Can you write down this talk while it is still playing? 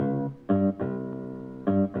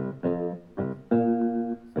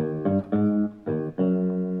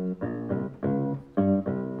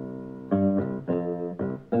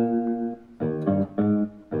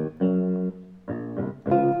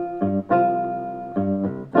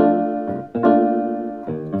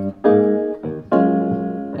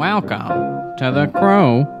Welcome to the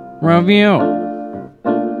Crow Review.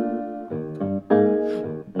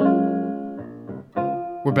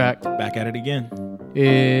 We're back. Back at it again.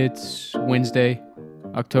 It's Wednesday,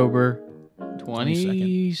 October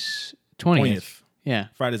 20th. Yeah.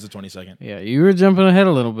 Friday's the 22nd. Yeah, you were jumping ahead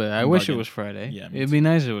a little bit. I I'm wish it bugging. was Friday. Yeah, me It'd too. be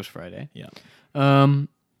nice if it was Friday. Yeah.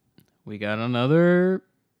 We got another,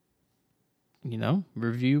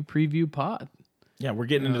 review, preview pod. Yeah, we're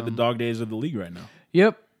getting into the dog days of the league right now.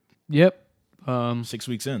 Yep. 6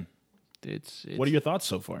 weeks in. It's What are your thoughts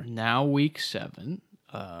so far? now week 7.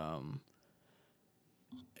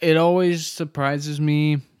 It always surprises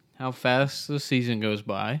me how fast the season goes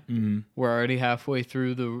by. Mm-hmm. We're already halfway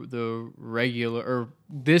through the regular, or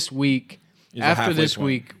this week. Is a After halfway this point.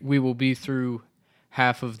 week, we will be through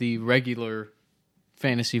half of the regular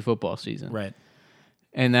fantasy football season. Right.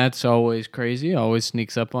 And that's always crazy. Always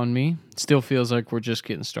sneaks up on me. Still feels like we're just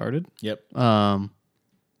getting started. Yep.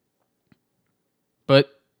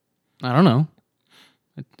 But I don't know.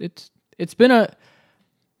 It's been a.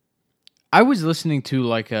 I was listening to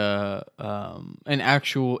like an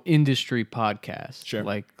actual industry podcast. Sure.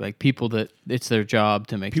 Like people that it's their job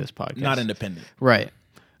to make this podcast. Not independent. Right.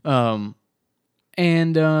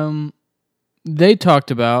 They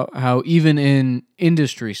talked about how even in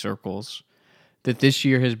industry circles that this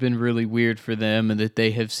year has been really weird for them, and that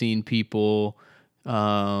they have seen people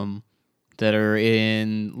that are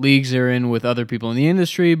in leagues they're in with other people in the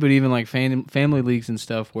industry, but even like family leagues and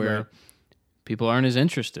stuff where Right. people aren't as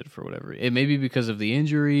interested for whatever. It may be because of the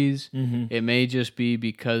injuries. Mm-hmm. It may just be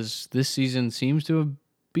because this season seems to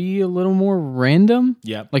be a little more random.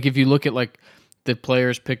 Yep. Like if you look at like the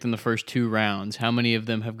players picked in the first 2 rounds, how many of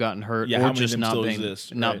them have gotten hurt Yeah, or how many of just them not still been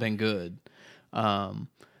exist? not Right. been good,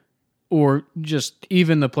 or just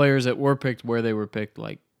even the players that were picked where they were picked.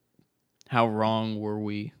 Like, how wrong were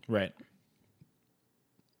we Right.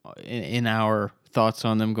 in our thoughts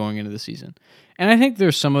on them going into the season? And I think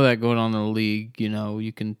there's some of that going on in the league.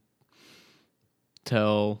 You can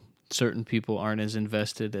tell certain people aren't as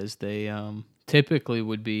invested as they typically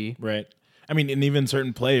would be. Right. I mean, and even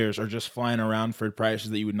certain players are just flying around for prices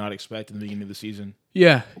that you would not expect in the beginning of the season.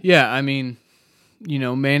 Yeah. I mean,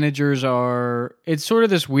 managers are. It's sort of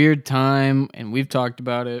this weird time, and we've talked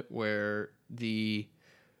about it, where the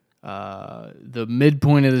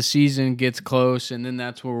midpoint of the season gets close, and then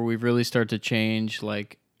that's where we really start to change,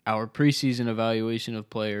 like our preseason evaluation of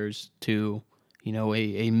players to,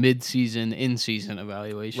 a mid-season, in-season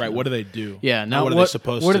evaluation. Right. of- What do they do? Yeah. Now, what are they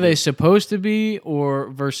supposed What to are they do? supposed to be, or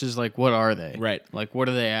versus like what are they? Right. Like what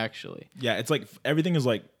are they actually? Yeah, it's like everything is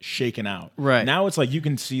like shaken out. Right. Now it's like you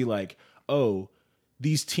can see like, oh,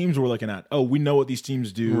 these teams we're looking at. Oh, we know what these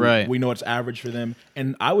teams do. Right. We know what's average for them.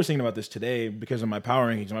 And I was thinking about this today because of my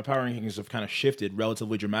power rankings. My power rankings have kind of shifted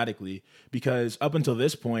relatively dramatically because up until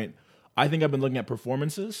this point, I think I've been looking at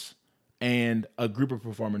performances and a group of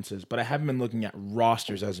performances, but I haven't been looking at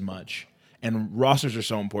rosters as much. And rosters are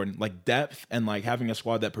so important. Like depth and like having a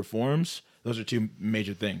squad that performs, those are 2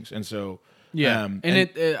 major things. And so Yeah,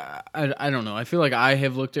 I don't know. I feel like I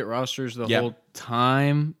have looked at rosters the Yeah. whole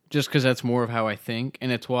time just because that's more of how I think,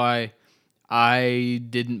 and it's why I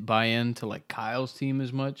didn't buy into like Kyle's team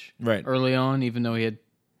as much Right. early on, even though he had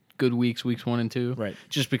good weeks 1 and 2. Right.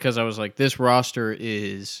 Just because I was like, this roster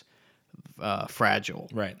is fragile.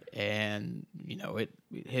 Right. And it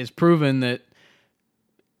has proven that.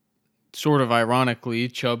 Sort of ironically,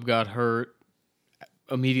 Chubb got hurt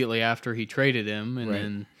immediately after he traded him, and Right.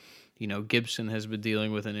 then Gibson has been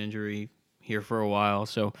dealing with an injury here for a while.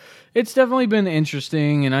 So it's definitely been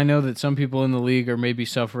interesting, and I know that some people in the league are maybe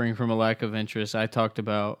suffering from a lack of interest. I talked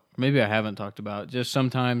about, maybe I haven't talked about, just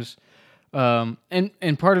sometimes, and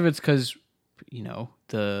part of it's because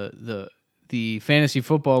the fantasy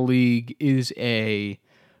football league is a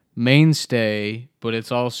mainstay, but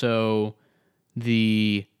it's also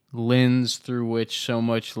the lens through which so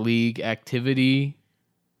much league activity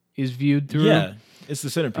is viewed through. Yeah. It's the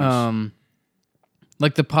centerpiece.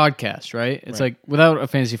 Like the podcast, right? It's Right. like without a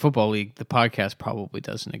fantasy football league, the podcast probably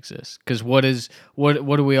doesn't exist. Because what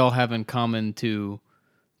do we all have in common to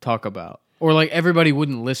talk about? Or like everybody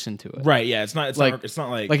wouldn't listen to it. Right, yeah, it's not like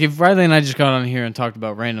Like if Riley and I just got on here and talked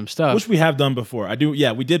about random stuff, which we have done before. I do,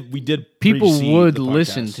 yeah, we did. people precede would the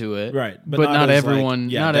listen podcast. to it, right? But not as, like, everyone.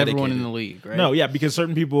 yeah, not everyone in dedicated. the league, right? No, yeah, because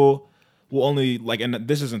certain people will only like, and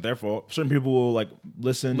this isn't their fault. Certain people will like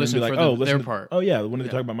listen and Listen be like, for oh, their listen, part. oh yeah, when they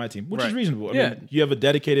talk about my team, which is Right. reasonable. I Yeah. mean, you have a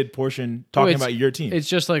dedicated portion Well, talking it's- about your team. It's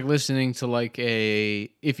just like listening to like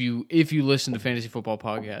if you listen to fantasy football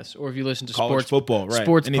podcasts, or if you listen to College football, right,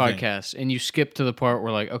 sports anything. podcasts, and you skip to the part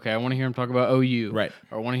where like, okay, I want to hear him talk about OU, Right.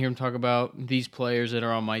 or I want to hear him talk about these players that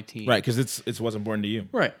are on my team, Right, because it's what's important to you.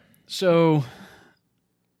 right. So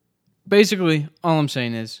basically, all I'm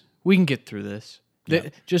saying is we can get through this.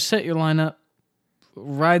 Just set your lineup,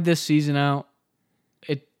 ride this season out.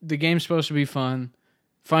 The game's supposed to be fun.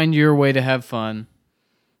 Find your way to have fun,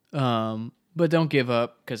 but don't give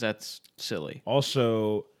up because that's silly.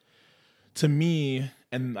 Also, to me,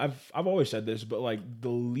 and I've always said this, but like the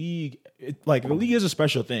league is a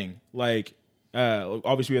special thing. Like,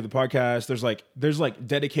 obviously we have the podcast. There's like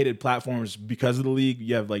dedicated platforms because of the league.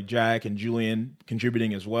 You have like Jack and Julian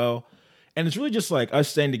contributing as well, and it's really just like us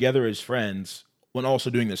staying together as friends when also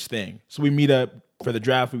doing this thing. So we meet up for the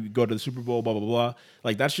draft, we go to the Super Bowl, blah, blah, blah.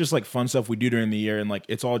 Like, that's just like fun stuff we do during the year. And like,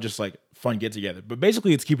 it's all just like fun get together. But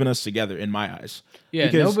basically it's keeping us together in my eyes. Yeah.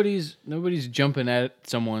 Because Nobody's jumping at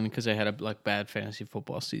someone because they had a like bad fantasy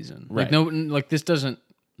football season. Right. Like this doesn't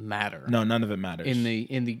matter. No, none of it matters. In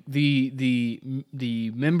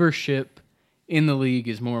the membership in the league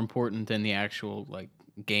is more important than the actual like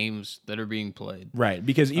games that are being played. Right.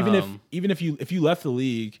 Because even if you left the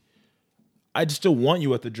league, I'd still want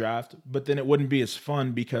you at the draft, but then it wouldn't be as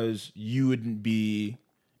fun because you wouldn't be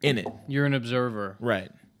in it. You're an observer.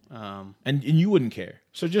 Right. And you wouldn't care.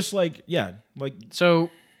 So just like, yeah. Like, so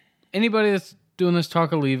anybody that's doing this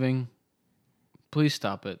talk of leaving, please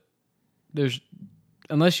stop it.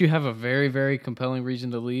 Unless you have a very, very compelling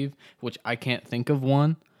reason to leave, which I can't think of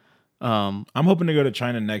one. I'm hoping to go to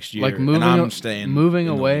China next year. Like moving moving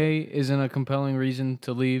away isn't a compelling reason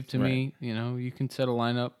to leave to me. You know, you can set a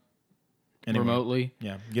lineup remotely.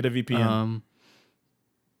 Yeah, get a VPN.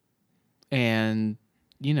 And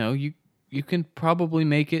you know, you can probably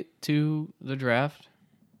make it to the draft,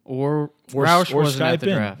 or Roush wasn't Skype at the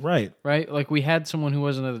draft, right? Like we had someone who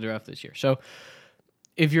wasn't at the draft this year. So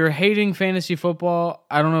if you're hating fantasy football,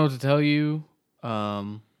 I don't know what to tell you.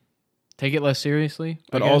 Take it less seriously.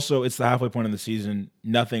 But also, it's the halfway point of the season.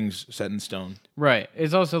 Nothing's set in stone. Right.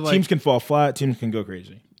 It's also like teams can fall flat. Teams can go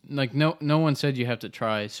crazy. Like no one said you have to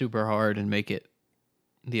try super hard and make it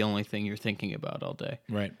the only thing you're thinking about all day.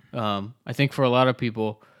 Right. I think for a lot of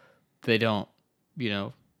people, they don't. You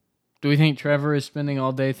know, do we think Trevor is spending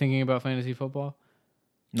all day thinking about fantasy football?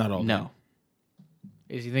 Not all day. No.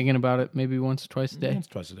 Is he thinking about it maybe once or twice a day? Once,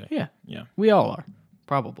 twice a day. Yeah. Yeah. We all are,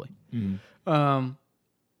 probably. Mm-hmm.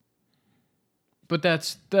 But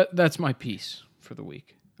that's my piece for the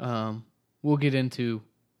week. We'll get into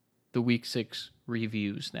the week 6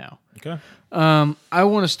 reviews now. Okay. I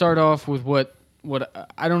want to start off with what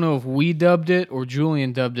I don't know if we dubbed it or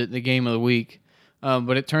Julian dubbed it the game of the week,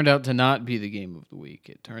 but it turned out to not be the game of the week.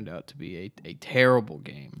 It turned out to be a terrible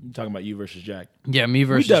game. You're talking about you versus Jack. Yeah, me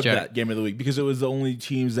versus Jack. We dubbed Jack. that game of the week because it was the only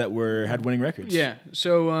teams that had winning records. Yeah.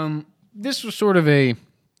 So this was sort of a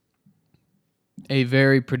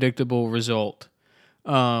very predictable result.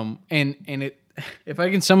 And it, if I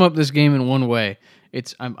can sum up this game in one way,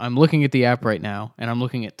 I'm looking at the app right now and I'm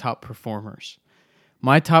looking at top performers.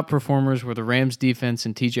 My top performers were the Rams defense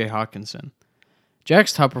and TJ Hawkinson.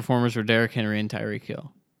 Jack's top performers were Derrick Henry and Tyreek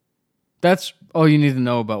Hill. That's all you need to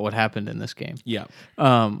know about what happened in this game. Yeah.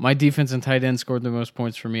 My defense and tight end scored the most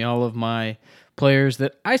points for me. All of my players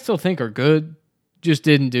that I still think are good just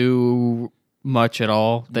didn't do much at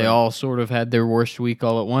all. They all sort of had their worst week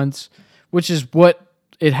all at once, which is what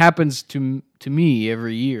it happens to me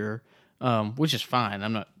every year, which is fine.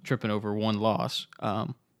 I'm not tripping over one loss,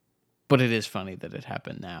 but it is funny that it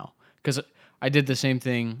happened now because I did the same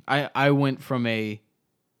thing. I went from a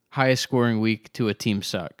highest scoring week to a team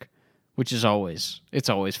suck, which is always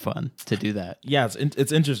fun to do that. Yeah,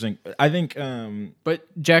 it's interesting. I think,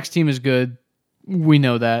 but Jack's team is good. We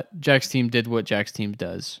know that Jack's team did what Jack's team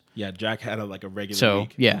does. Yeah, Jack had a regular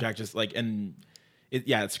week. Yeah, Jack just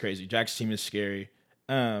it's crazy. Jack's team is scary.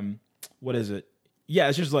 What is it? Yeah,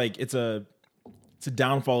 it's just like it's a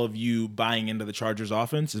downfall of you buying into the Chargers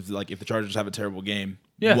offense. If the Chargers have a terrible game,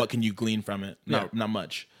 what can you glean from it? Not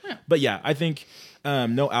much. Yeah. But yeah, I think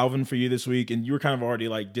no Alvin for you this week, and you were kind of already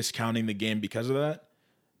like discounting the game because of that.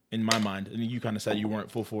 In my mind, and you kind of said you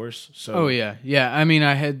weren't full force. So oh yeah. I mean,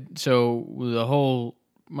 I had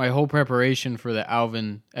my whole preparation for the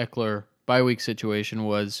Alvin Eckler bye week situation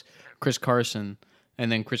was Chris Carson,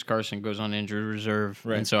 and then Chris Carson goes on injured reserve,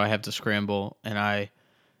 and so I have to scramble. And I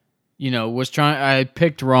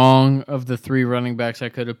picked wrong of the 3 running backs I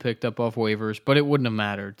could have picked up off waivers, but it wouldn't have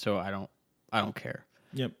mattered. So I don't care.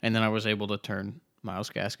 Yep. And then I was able to turn Myles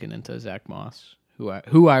Gaskin into Zach Moss,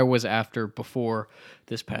 who I was after before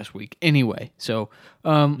this past week. Anyway, so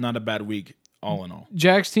not a bad week, all in all.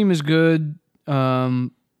 Jack's team is good. I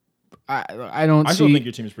still think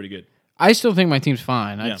your team is pretty good. I still think my team's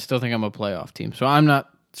fine. I still think I'm a playoff team, so I'm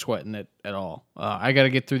not sweating it at all. I got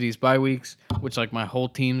to get through these bye weeks, which like my whole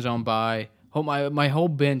team's on bye. my whole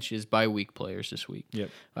bench is bye week players this week. Yep.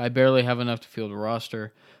 I barely have enough to field a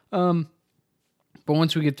roster. But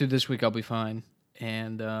once we get through this week, I'll be fine.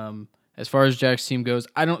 And as far as Jack's team goes,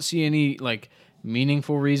 I don't see any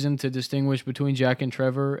meaningful reason to distinguish between Jack and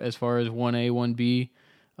Trevor as far as 1A,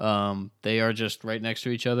 1B. They are just right next to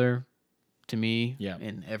each other to me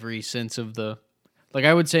in every sense of the...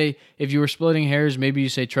 I would say if you were splitting hairs, maybe you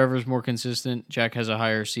say Trevor's more consistent, Jack has a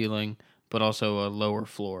higher ceiling, but also a lower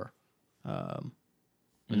floor. And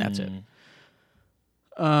that's it.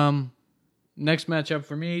 Next matchup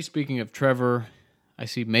for me, speaking of Trevor, I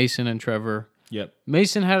see Mason and Trevor. Yep.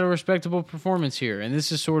 Mason had a respectable performance here, and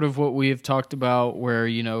this is sort of what we have talked about where,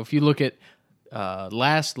 if you look at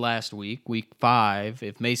last week, week 5,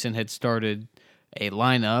 if Mason had started a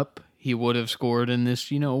lineup, he would have scored in this,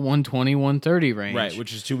 120, 130 range. Right,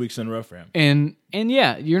 which is 2 weeks in a row for him. And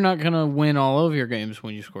yeah, you're not going to win all of your games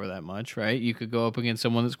when you score that much, right? You could go up against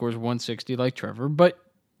someone that scores 160 like Trevor, but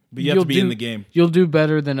you have to be in the game. You'll do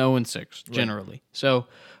better than 0-6 generally. Right. So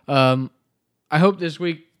I hope this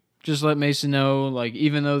week just let Mason know,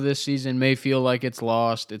 even though this season may feel like it's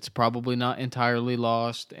lost, it's probably not entirely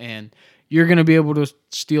lost, and you're going to be able to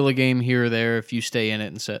steal a game here or there if you stay in it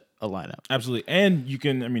and set a lineup. Absolutely. And you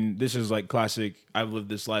can, this is classic, I've lived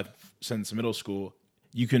this life since middle school.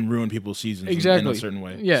 You can ruin people's seasons in a certain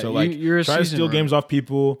way. Yeah, so you're a try to season steal runner. games off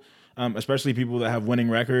people, especially people that have winning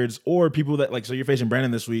records or people that, so you're facing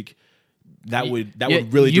Brandon this week. That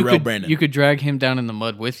would really derail Brandon. You could drag him down in the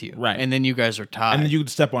mud with you. Right. And then you guys are tied. And then you could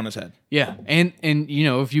step on his head. Yeah. And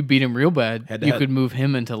if you beat him real bad, you could move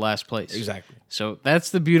him into last place. Exactly. So that's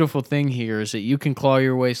the beautiful thing here is that you can claw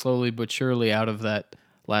your way slowly but surely out of that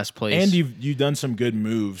last place. And you've done some good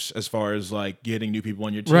moves as far as getting new people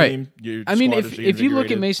on your team. Right. If you look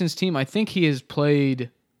at Mason's Mason's team, I think he has played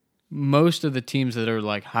most of the teams that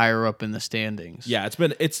are higher up in the standings. Yeah,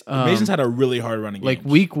 Mason's had a really hard running game.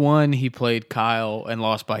 Week 1, he played Kyle and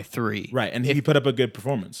lost by 3. Right, and he put up a good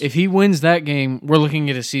performance. If he wins that game, we're looking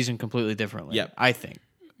at a season completely differently. Yep. I think.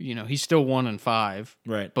 He's still 1-5.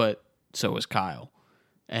 Right. But so is Kyle.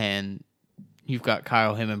 And you've got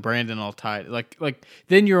Kyle, him, and Brandon all tied.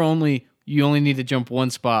 Then you only need to jump one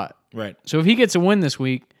spot. Right. So if he gets a win this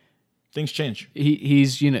week, things change.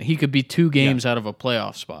 He could be 2 games out of a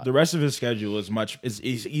playoff spot. The rest of his schedule is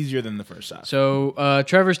easier than the first half. So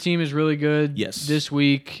Trevor's team is really good. Yes. This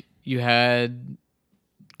week you had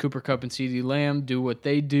Cooper Kupp and CeeDee Lamb do what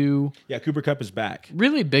they do. Yeah, Cooper Kupp is back.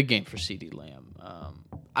 Really big game for CeeDee Lamb.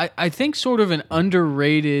 I think sort of an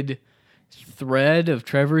underrated thread of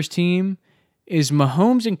Trevor's team is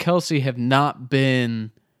Mahomes and Kelsey have not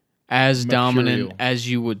been as dominant as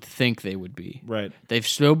you would think they would be. Right. They've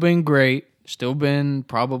still been great, still been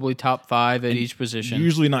probably top 5 at each position.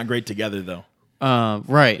 Usually not great together, though.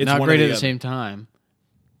 Right, It's not one great or at the the other. same time.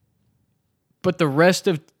 But the rest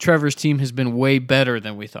of Trevor's team has been way better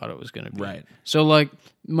than we thought it was going to be. Right. So,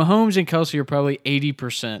 Mahomes and Kelsey are probably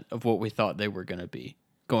 80% of what we thought they were going to be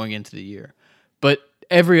going into the year. But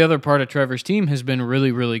every other part of Trevor's team has been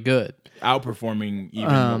really, really good. Outperforming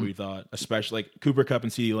even what we thought, especially Cooper Kupp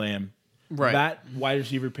and CeeDee Lamb. Right. That wide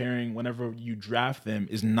receiver pairing, whenever you draft them,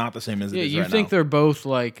 is not the same as it is you right think now. they're both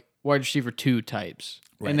wide receiver 2 types.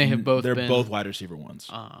 Right. And they have both They're been. both wide receiver ones.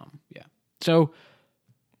 Yeah. So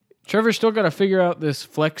Trevor's still got to figure out this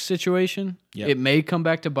flex situation. Yep. It may come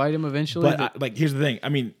back to bite him eventually. But here's the thing.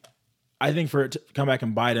 I think for it to come back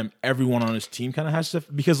and bite him, everyone on his team kind of has to,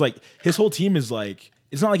 because his whole team is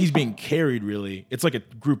it's not like he's being carried really. It's like a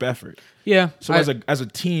group effort. yeah. So as a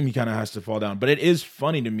team, he kind of has to fall down. But it is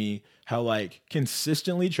funny to me how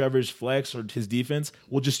consistently Trevor's flex or his defense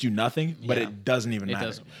will just do nothing, but Yeah. it doesn't even matter.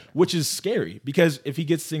 doesn't. Which is scary because if he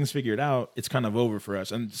gets things figured out, it's kind of over for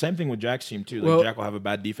us. And same thing with Jack's team too. Well, Jack will have a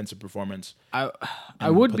bad defensive performance. I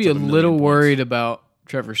would puts be a up a million little points. worried about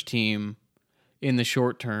Trevor's team in the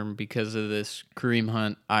short term because of this Kareem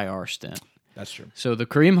Hunt IR stint. That's true. So the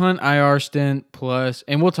Kareem Hunt IR stint plus,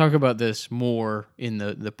 and we'll talk about this more in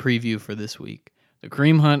the preview for this week. The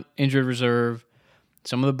Kareem Hunt injured reserve,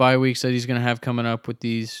 some of the bye weeks that he's going to have coming up with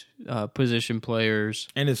these position players,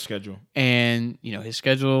 And his schedule. and his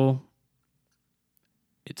schedule.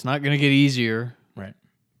 It's not going to get easier. Right.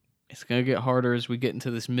 It's going to get harder as we get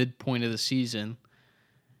into this midpoint of the season.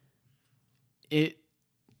 It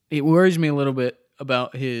worries me a little bit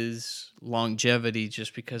about his longevity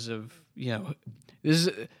just because of, this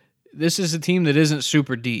is a team that isn't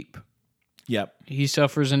super deep. Yep. He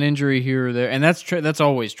suffers an injury here or there, and that's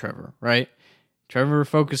always Trevor, right? Trevor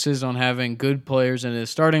focuses on having good players in his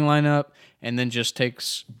starting lineup and then just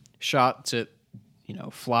takes shots at,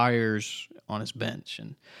 flyers on his bench.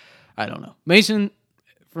 And I don't know.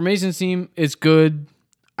 For Mason's team, it's good.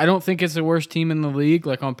 I don't think it's the worst team in the league,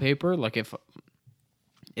 like on paper. Like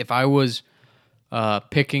if I was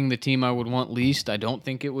picking the team I would want least, I don't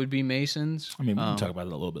think it would be Masons. I mean, we can talk about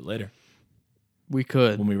it a little bit later We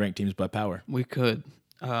could. when we rank teams by power. We could.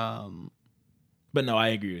 But no, I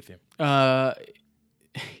agree with you.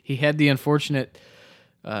 He had the unfortunate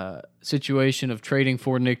situation of trading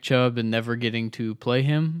for Nick Chubb and never getting to play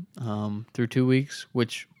him through 2 weeks,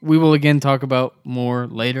 which we will again talk about more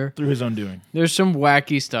later. Through his own doing. There's some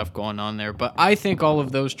wacky stuff going on there, but I think all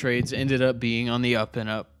of those trades ended up being on the up and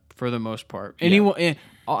up for the most part.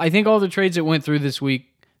 I think all the trades that went through this week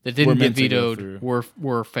that didn't get vetoed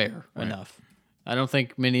were fair enough. I don't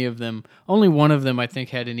think many of them. Only one of them I think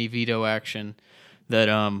had any veto action that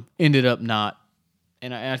ended up not.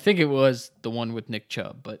 And I think it was the one with Nick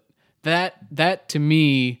Chubb. But that to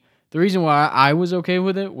me, the reason why I was okay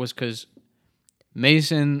with it was because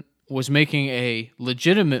Mason was making a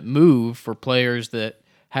legitimate move for players that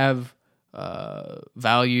have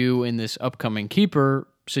value in this upcoming keeper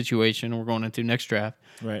situation we're going into next draft.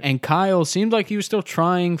 Right. And Kyle seemed like he was still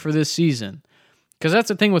trying for this season. Because that's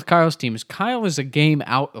the thing with Kyle's team is Kyle is a game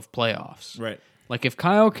out of playoffs. Right. Like, if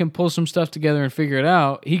Kyle can pull some stuff together and figure it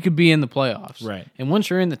out, he could be in the playoffs. Right. And once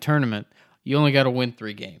you're in the tournament, you only got to win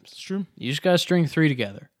 3 games. It's true. You just got to string 3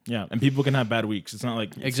 together. Yeah, and people can have bad weeks. It's not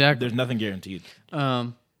like Exactly. There's nothing guaranteed.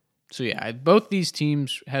 So yeah, both these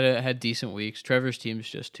teams had decent weeks. Trevor's team is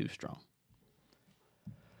just too strong.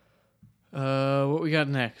 What we got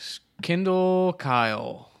next? Kendall,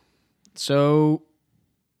 Kyle. So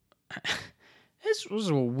this was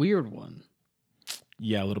a weird one.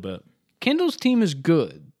 Yeah, a little bit. Kendall's team is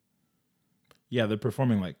good. Yeah, they're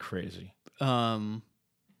performing like crazy.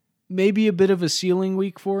 Maybe a bit of a ceiling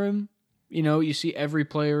week for him. You know, you see every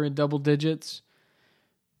player in double digits,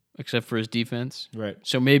 except for his defense. Right.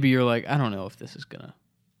 So maybe you're like, I don't know if this is going to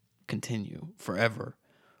continue forever.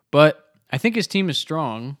 But I think his team is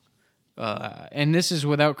strong, and this is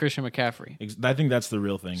without Christian McCaffrey. I think that's the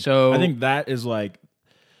real thing. So I think that is like,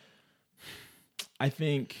 I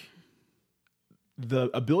think the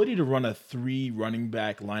ability to run a 3 running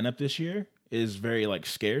back lineup this year is very like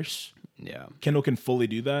scarce. Yeah. Kendall can fully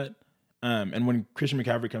do that. And when Christian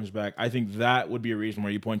McCaffrey comes back, I think that would be a reason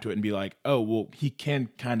where you point to it and be like, oh, well, he can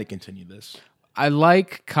kind of continue this. I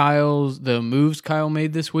like the moves Kyle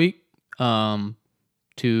made this week to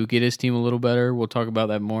get his team a little better. We'll talk about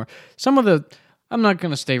that more. I'm not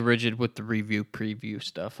going to stay rigid with the preview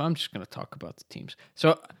stuff. I'm just going to talk about the teams.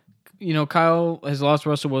 So, you know, Kyle has lost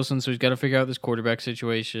Russell Wilson, so he's got to figure out this quarterback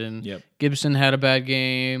situation. Yep. Gibson had a bad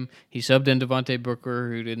game. He subbed in Devontae Booker,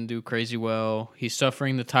 who didn't do crazy well. He's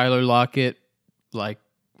suffering the Tyler Lockett, like,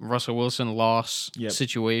 Russell Wilson loss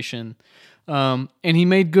situation. And he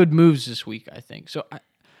made good moves this week, I think. So,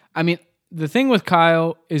 I mean, the thing with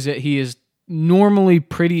Kyle is that he is normally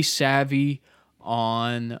pretty savvy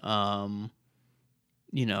on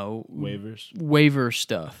waiver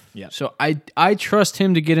stuff. Yeah. So I trust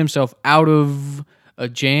him to get himself out of a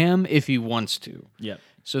jam if he wants to. Yeah.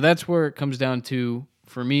 So that's where it comes down to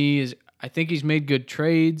for me is I think he's made good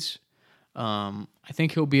trades. I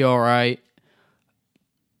think he'll be all right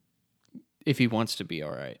if he wants to be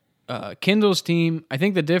all right. Kendall's team, I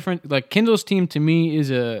think Kendall's team to me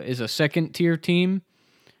is a second tier team.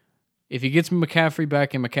 If he gets McCaffrey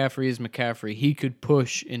back and McCaffrey is McCaffrey, he could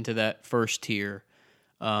push into that first tier.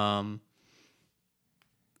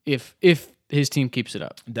 If his team keeps it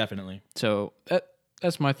up. Definitely. So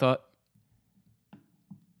that's my thought.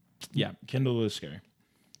 Yeah, Kendall is scary.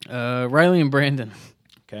 Riley and Brandon.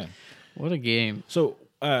 Okay. What a game. So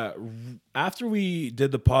after we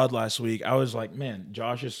did the pod last week, I was like, man,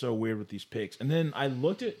 Josh is so weird with these picks. And then I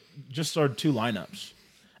looked at just our 2 lineups,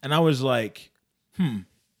 and I was like,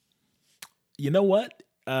 you know what?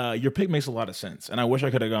 Your pick makes a lot of sense, and I wish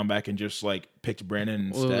I could have gone back and just like picked Brandon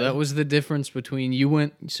instead. Well, that was the difference between you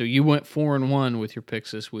went 4-1 with your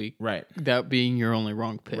picks this week, right? That being your only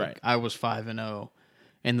wrong pick. Right. I was 5-0,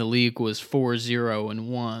 and the league was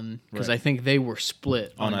 4-0-1 because I think they were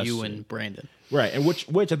split on you and Brandon. Right, and which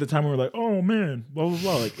at the time we were like, oh man, blah blah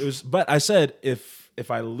blah. Like it was, but I said if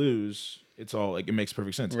I lose, it's all like it makes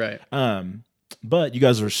perfect sense. Right. But you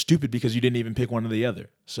guys are stupid because you didn't even pick one or the other.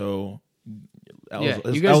 So.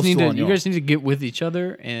 You guys need to get with each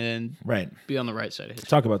other and be on the right side of history.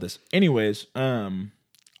 Talk about this. Anyways,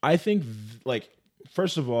 I think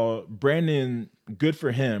first of all, Brandon, good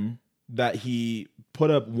for him that he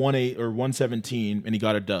put up 1-8 or 117 and he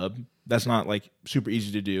got a dub. That's not like super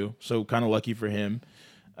easy to do. So kind of lucky for him.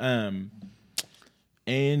 And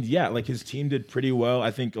yeah, like his team did pretty well.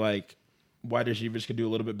 I think like wide receivers could do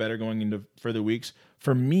a little bit better going into further weeks.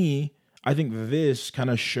 For me, I think this kind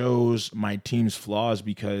of shows my team's flaws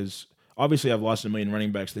because obviously I've lost a million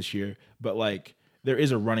running backs this year, but like there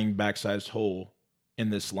is a running back sized hole in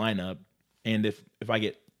this lineup. And if I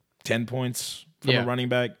get 10 points from a running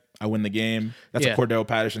back, I win the game. That's a Cordero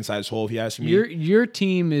Patterson sized hole, if you ask me. Your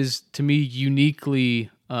team is, to me,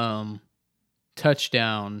 uniquely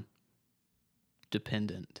touchdown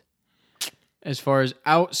dependent. As far as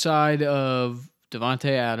outside of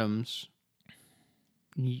Devontae Adams,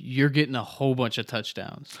 you're getting a whole bunch of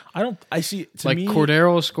touchdowns. I see, to like me,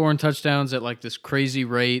 Cordero is scoring touchdowns at like this crazy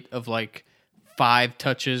rate of like 5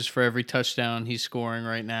 touches for every touchdown he's scoring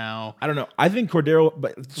right now. I don't know. I think Cordero,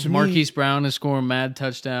 but to Marquise Brown is scoring mad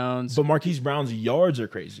touchdowns. But Marquise Brown's yards are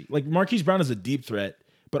crazy. Like Marquise Brown is a deep threat,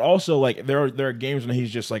 but also like there are games when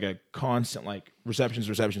he's just like a constant like receptions.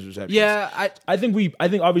 Yeah, I think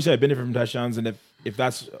obviously I've benefited from touchdowns, and if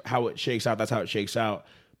that's how it shakes out, that's how it shakes out.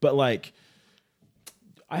 But like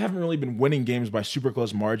I haven't really been winning games by super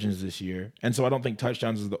close margins this year, and so I don't think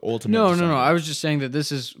touchdowns is the ultimate. No. I was just saying that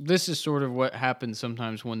this is sort of what happens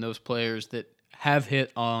sometimes when those players that have hit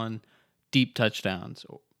on deep touchdowns,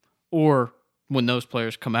 or when those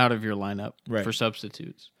players come out of your lineup for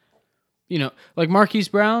substitutes. You know, like Marquise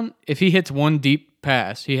Brown, if he hits one deep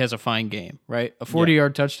pass, he has a fine game, right? A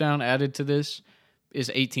 40-yard touchdown added to this is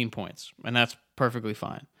 18 points, and that's perfectly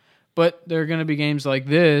fine. But there are going to be games like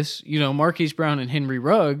this, you know, Marquise Brown and Henry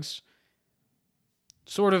Ruggs,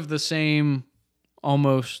 sort of the same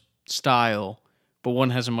almost style, but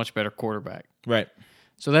one has a much better quarterback. Right.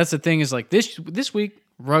 So that's the thing is like this week,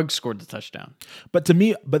 Ruggs scored the touchdown. But to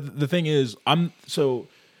me, the thing is,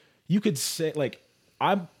 you could say like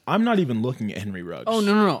I'm not even looking at Henry Ruggs. Oh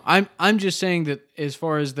no. I'm just saying that as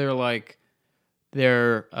far as their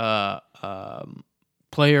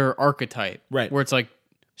player archetype, right, where it's like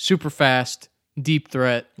super fast, deep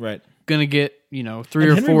threat, right, gonna get 3 and or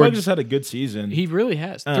Henry 4. Ruggs just had a good season. He really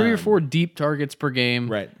has 3 or 4 deep targets per game.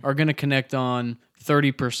 Right, are gonna connect on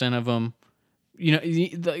 30% of them. You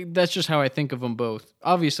know, that's just how I think of them both.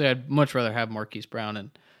 Obviously, I'd much rather have Marquise Brown, and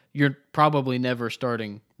you're probably never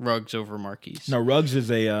starting Ruggs over Marquise. No, Ruggs is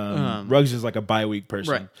Ruggs is like a bye week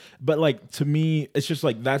person. Right. But like to me, it's just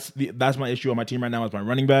like that's my issue on my team right now is my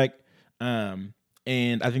running back.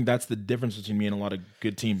 And I think that's the difference between me and a lot of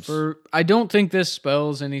good teams. I don't think this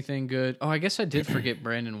spells anything good. Oh, I guess I did forget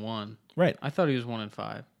Brandon won. Right. I thought he was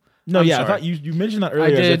 1-5. No, sorry. I thought you mentioned that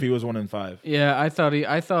earlier as if he was 1-5. Yeah, I thought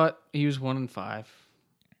he was 1-5.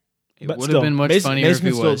 It but would still, have been much funnier if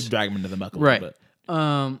he was. Still drag him into the muck a right. little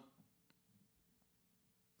bit.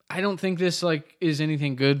 I don't think this like is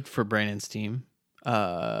anything good for Brandon's team.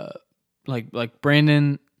 Like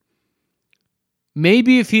Brandon,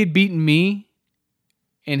 maybe if he had beaten me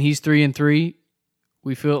and he's 3-3,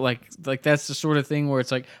 we feel like that's the sort of thing where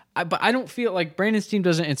it's like, but I don't feel like Brandon's team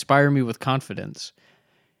doesn't inspire me with confidence.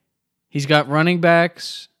 He's got running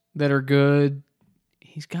backs that are good.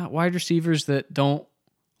 He's got wide receivers that don't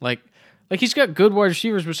like he's got good wide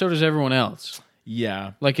receivers, but so does everyone else.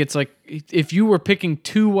 Yeah. Like it's like if you were picking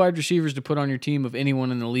 2 wide receivers to put on your team of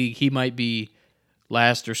anyone in the league, he might be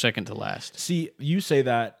last or second to last. See, you say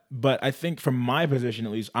that, but I think from my position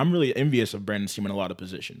at least, I'm really envious of Brandon's team in a lot of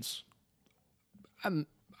positions. In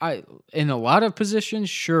a lot of positions,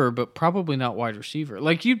 sure, but probably not wide receiver.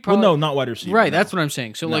 Like you'd probably no, not wide receiver. Right, no. that's what I'm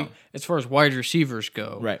saying. So like as far as wide receivers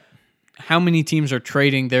go, right. How many teams are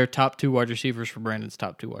trading their top 2 wide receivers for Brandon's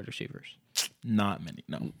top 2 wide receivers? Not many.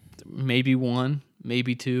 No. Maybe 1,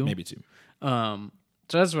 maybe 2. Maybe 2. So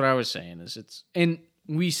that's what I was saying and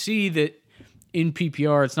we see that in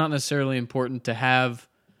PPR, it's not necessarily important to have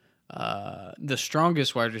the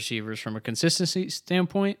strongest wide receivers from a consistency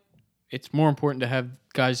standpoint. It's more important to have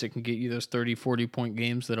guys that can get you those 30, 40-point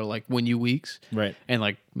games that'll like win you weeks. Right. And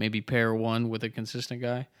like maybe pair one with a consistent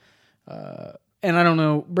guy. And I don't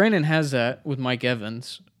know, Brandon has that with Mike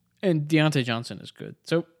Evans, and Deontay Johnson is good.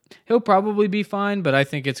 So he'll probably be fine, but I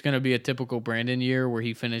think it's going to be a typical Brandon year where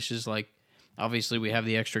he finishes like, obviously we have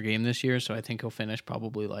the extra game this year, so I think he'll finish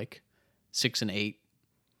probably like 6-8,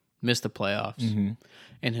 miss the playoffs. Mm-hmm.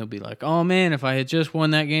 And he'll be like, oh man, if I had just won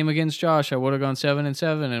that game against Josh, I would have gone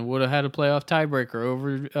 7-7 and would have had a playoff tiebreaker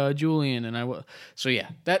over Julian. And so yeah,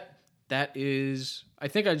 that is, I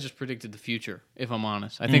think I just predicted the future, if I'm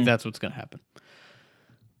honest. I think that's what's going to happen.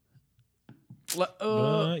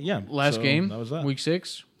 Yeah. Last game, that was that. week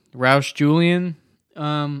 6, Roush Julian.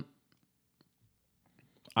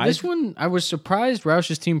 This one, I was surprised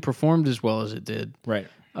Roush's team performed as well as it did. Right.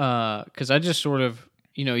 Because I just sort of,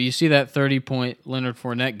 you see that 30-point Leonard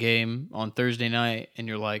Fournette game on Thursday night, and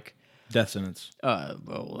you're like, death sentence.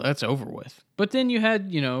 Well, that's over with. But then you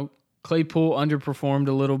had, Claypool underperformed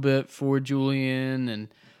a little bit for Julian, and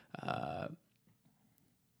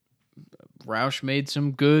Roush made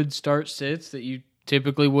some good start sits that you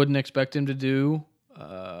typically wouldn't expect him to do.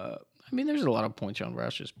 I mean, there's a lot of points on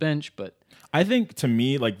Roush's bench, but I think to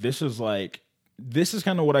me, this is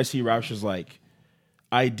kind of what I see Roush's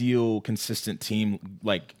ideal consistent team,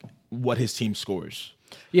 what his team scores.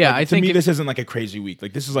 Yeah, I think this isn't a crazy week.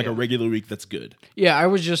 This is a regular week that's good. Yeah, I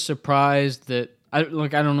was just surprised that I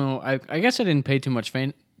don't know. I guess I didn't pay too much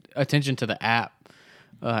attention to the app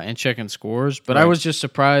and checking scores, but I was just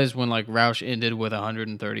surprised when Roush ended with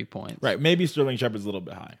 130 points. Right, maybe Sterling Shepard's a little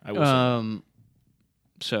bit high. I will say.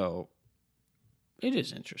 So it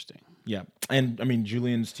is interesting. Yeah, and I mean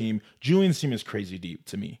Julian's team is crazy deep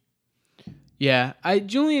to me. Yeah,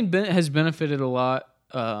 Julian has benefited a lot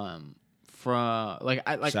from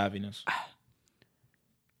savviness.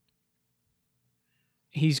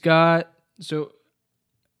 He's got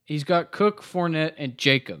Cook, Fournette, and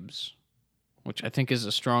Jacobs, which I think is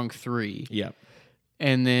a strong 3. Yeah.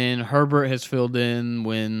 And then Herbert has filled in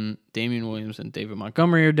when Damian Williams and David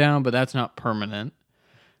Montgomery are down, but that's not permanent.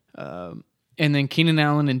 And then Keenan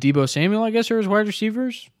Allen and Deebo Samuel, I guess, are his wide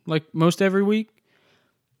receivers, most every week.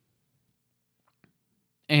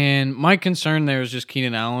 And my concern there is just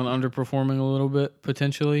Keenan Allen underperforming a little bit,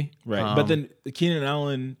 potentially. Right. But then Keenan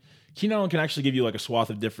Allen can actually give you a swath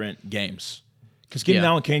of different games. Because Keenan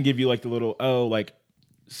Allen can give you the little,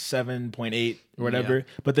 7.8 or whatever. Yeah.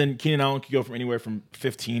 But then Keenan Allen could go from anywhere from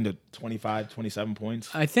 15 to 25, 27 points.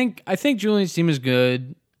 I think Julian's team is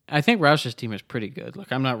good. I think Roush's team is pretty good.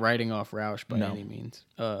 I'm not writing off Roush by any means.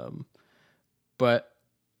 But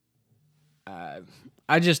I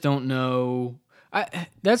just don't know.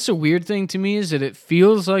 That's a weird thing to me, is that it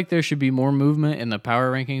feels like there should be more movement in the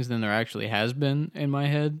power rankings than there actually has been in my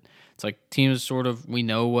head. It's teams we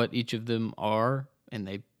know what each of them are, and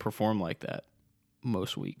they perform like that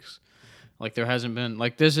most weeks. There hasn't been,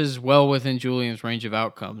 this is well within Julian's range of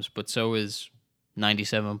outcomes, but so is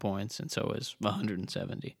 97 points, and so is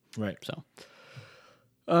 170. Right. So,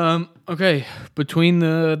 okay, between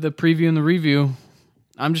the preview and the review,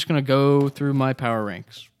 I'm just going to go through my power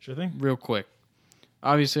ranks. Sure thing. Real quick.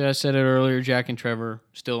 Obviously, I said it earlier, Jack and Trevor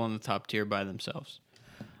still on the top tier by themselves.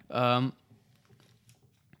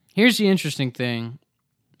 Here's the interesting thing.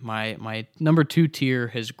 My number 2 tier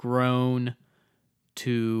has grown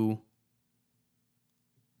to,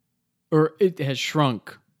 or it has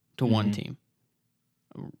shrunk to one team.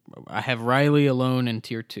 I have Riley alone in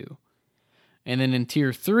tier 2. And then in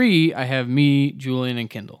tier 3, I have me, Julian, and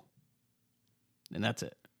Kendall. And that's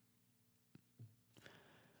it.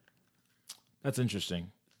 That's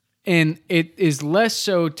interesting. And it is less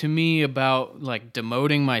so to me about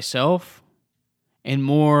demoting myself and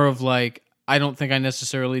more of I don't think I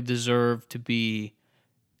necessarily deserve to be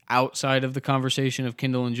outside of the conversation of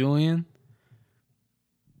Kendall and Julian.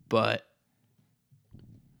 But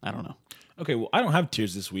I don't know. Okay, well, I don't have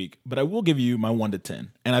tiers this week, but I will give you my 1 to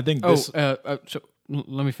 10. And I think this... so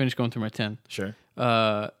let me finish going through my 10. Sure.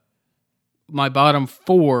 My bottom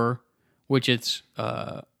 4, which it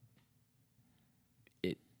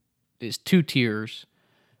is 2 tiers,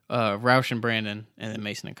 Roush and Brandon, and then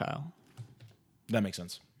Mason and Kyle. That makes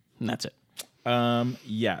sense. And that's it.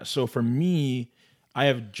 Yeah, so for me, I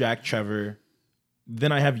have Jack, Trevor,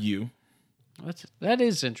 then I have you. That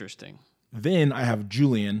is interesting. Then I have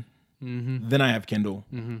Julian. Mm-hmm. Then I have Kendall.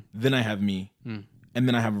 Mm-hmm. Then I have me. Mm. And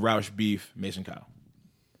then I have Roush, Beef, Mason, Kyle.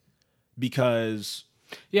 Because...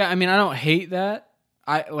 Yeah, I mean, I don't hate that.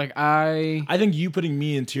 I think you putting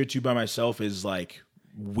me in tier 2 by myself is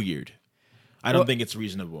weird. I don't think it's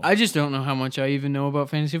reasonable. I just don't know how much I even know about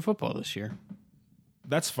fantasy football this year.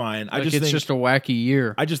 That's fine. It's just a wacky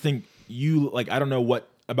year. I just think you I don't know what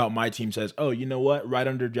about my team says, oh, you know what? Right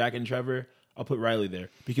under Jack and Trevor, I'll put Riley there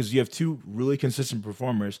because you have 2 really consistent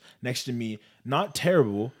performers next to me. Not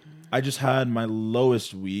terrible. I just had my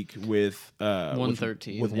lowest week with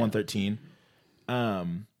 113. With 113.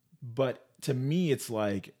 But to me, it's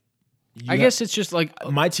I guess it's just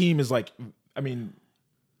my team is a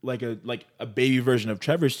baby version of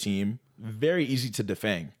Trevor's team. Very easy to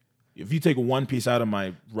defang. If you take one piece out of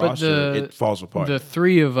my roster, it falls apart. The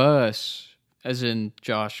 3 of us, as in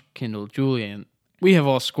Josh, Kendall, Julian, we have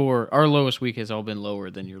all scored. Our lowest week has all been lower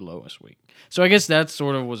than your lowest week. So I guess that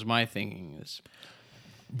sort of was my thinking.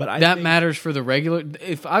 That matters for the regular.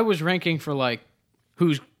 If I was ranking for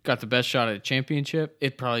who's got the best shot at a championship,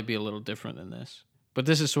 it'd probably be a little different than this. But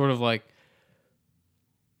this is sort of I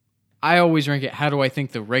always rank it, how do I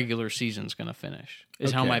think the regular season's going to finish,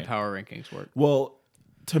 is how my power rankings work. Well,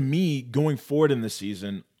 to me, going forward in the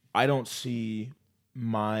season, I don't see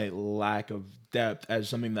my lack of depth as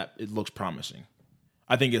something that it looks promising.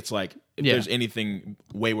 I think it's like if Yeah. there's anything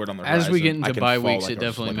wayward on the horizon, As we get I into can bye fall weeks, like it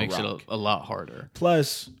definitely makes it rock. a lot harder.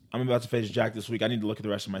 Plus, I'm about to face Jack this week. I need to look at the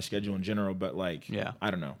rest of my schedule in general, but like, Yeah.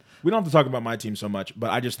 I don't know. We don't have to talk about my team so much, but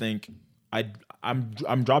I just think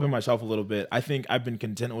I'm dropping myself a little bit. I think I've been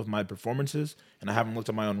content with my performances, and I haven't looked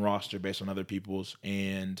at my own roster based on other people's,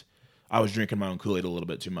 and I was drinking my own Kool-Aid a little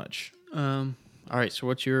bit too much. All right. So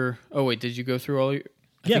what's your? Oh wait, did you go through all your?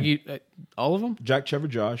 Yeah. All of them. Jack, Trevor,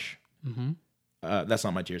 Josh. Mm-hmm. That's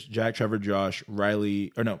not my tiers. Jack, Trevor, Josh,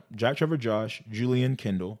 Riley, or no, Jack, Trevor, Josh, Julian,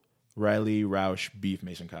 Kendall, Riley, Roush, Beef,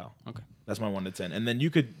 Mason, Kyle. Okay. That's my 1 to 10, and then you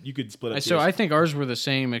could split up. So tiers. I think ours were the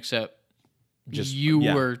same, except you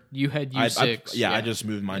had I 6. I just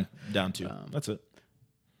moved mine down 2. That's it.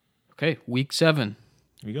 Okay, week 7.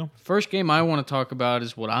 Here we go. First game I want to talk about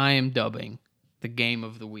is what I am dubbing the game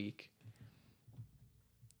of the week.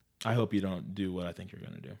 I hope you don't do what I think you're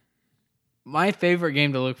going to do. My favorite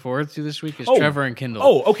game to look forward to this week is Oh. Trevor and Kendall.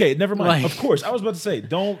 Oh, okay. Never mind. Like- Of course. I was about to say,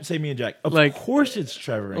 don't say me and Jack. Of Like- course it's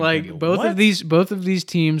Trevor and like Kendall. both What? of these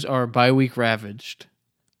teams are bye week ravaged,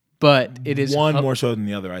 but it is one more so than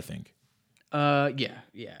the other, I think.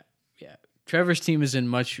 Yeah. Trevor's team is in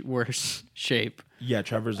much worse shape. Yeah,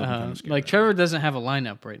 Trevor's looking kind of scary. Like Trevor doesn't have a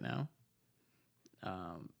lineup right now.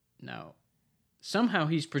 Now, somehow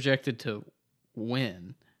he's projected to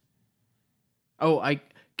win.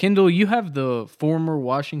 Kendall, you have the former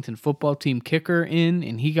Washington football team kicker in,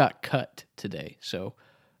 and he got cut today. So,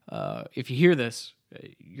 if you hear this,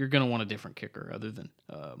 you're gonna want a different kicker other than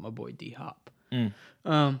my boy D Hop.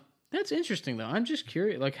 That's interesting though. I'm just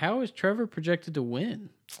curious. Like, how is Trevor projected to win?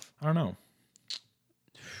 I don't know.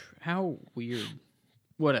 How weird.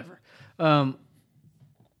 Whatever.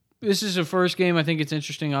 This is the first game. I think it's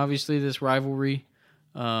interesting, obviously, this rivalry.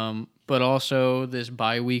 But also this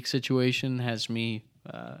bye week situation has me...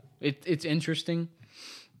 it's interesting.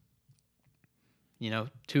 You know,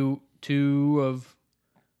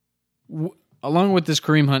 along with this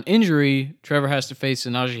Kareem Hunt injury, Trevor has to face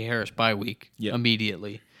the Najee Harris bye week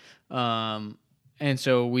immediately. And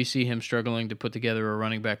so we see him struggling to put together a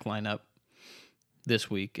running back lineup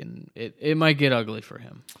this week, and it might get ugly for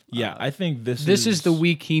him. Yeah, I think this is the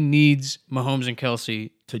week he needs Mahomes and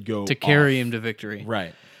Kelsey to carry him to victory.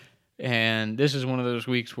 Right. And this is one of those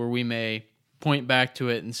weeks where we may point back to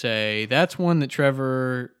it and say, that's one that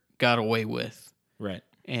Trevor got away with. Right.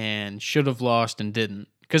 And should have lost and didn't.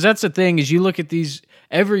 Because that's the thing, is you look at these,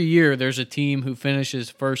 every year there's a team who finishes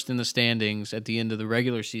first in the standings at the end of the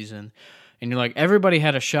regular season. And you're like, everybody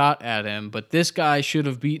had a shot at him, but this guy should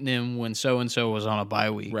have beaten him when so-and-so was on a bye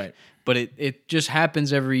week. Right. But it just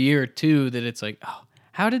happens every year, too, that it's like, oh,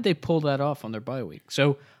 how did they pull that off on their bye week?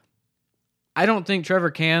 So I don't think Trevor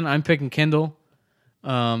can. I'm picking Kendall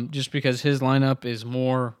just because his lineup is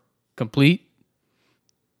more complete.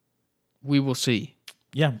 We will see.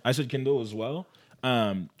 Yeah, I said Kendall as well.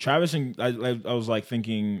 Travis and I was like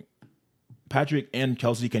thinking Patrick and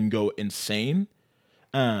Kelsey can go insane.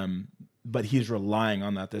 But he's relying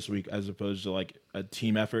on that this week as opposed to like a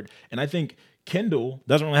team effort. And I think Kendall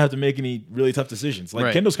doesn't really have to make any really tough decisions.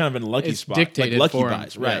 Like Kendall's kind of in a lucky spot, dictated like lucky for him.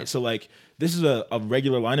 buys, right? Yeah. So like this is a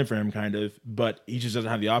regular lineup for him, kind of, but he just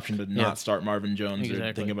doesn't have the option to not start Marvin Jones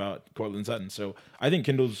or think about Cortland Sutton. So I think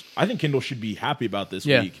Kendall should be happy about this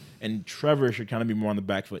week, and Trevor should kind of be more on the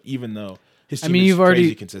back foot, even though his team is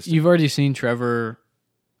crazy consistent. You've already seen Trevor.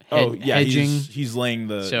 Hedging. He's laying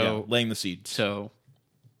the seeds. So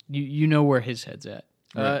you know where his head's at.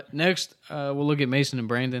 Right. Next, we'll look at Mason and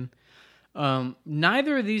Brandon.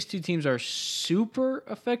 Neither of these two teams are super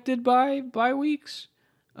affected by bye weeks.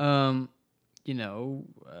 I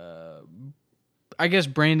guess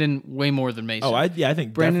Brandon way more than Mason. I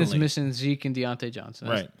think Brandon's definitely. missing Zeke and Deontay Johnson.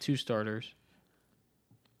 That's Right. 2 starters.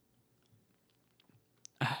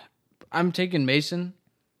 I'm taking Mason.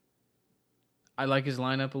 I like his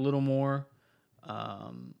lineup a little more.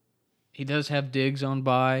 He does have Diggs on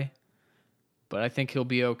bye, but I think he'll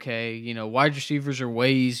be okay. You know, wide receivers are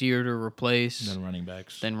way easier to replace than running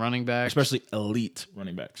backs, especially elite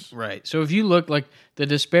running backs. Right. So if you look like the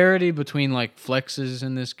disparity between like flexes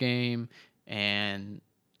in this game and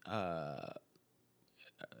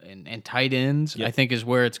tight ends, I think is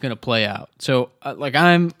where it's going to play out. So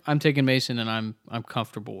I'm taking Mason, and I'm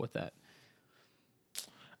comfortable with that.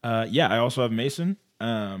 I also have Mason.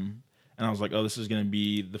 And I was like, oh, this is going to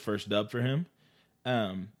be the first dub for him.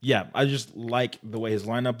 I just like the way his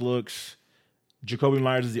lineup looks. Jacoby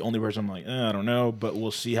Myers is the only person I'm like, I don't know, but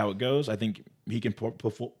we'll see how it goes. I think he can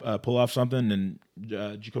pull off something, and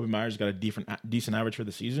Jacoby Myers got a decent average for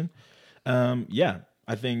the season.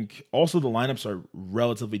 I think also the lineups are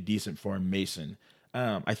relatively decent for Mason.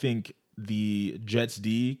 I think the Jets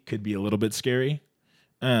D could be a little bit scary.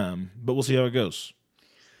 But we'll see how it goes.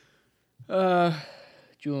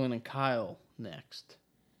 Julian and Kyle next.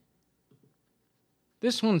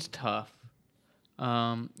 This one's tough.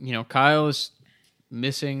 Kyle is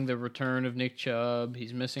missing the return of Nick Chubb.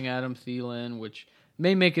 He's missing Adam Thielen, which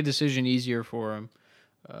may make a decision easier for him.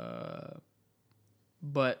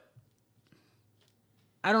 But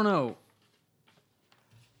I don't know.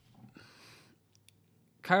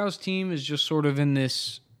 Kyle's team is just sort of in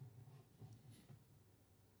this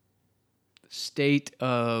state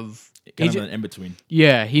of Kind of an in-between.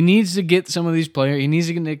 Yeah, he needs to get some of these players. He needs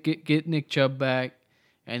to get Nick Chubb back,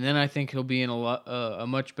 and then I think he'll be in a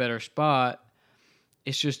much better spot.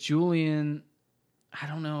 It's just Julian. I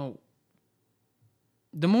don't know.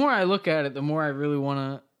 The more I look at it, the more I really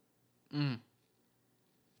want to.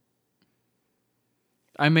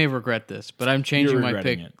 I may regret this, but I'm changing my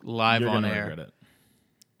pick live on air. Regret it.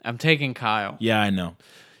 I'm taking Kyle. Yeah, I know.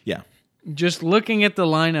 Yeah. Just looking at the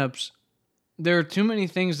lineups, there are too many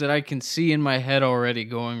things that I can see in my head already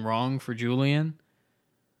going wrong for Julian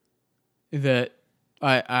that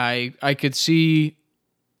I could see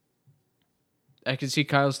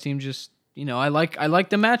Kyle's team just, I like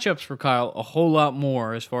the matchups for Kyle a whole lot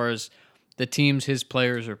more as far as the teams his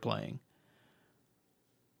players are playing.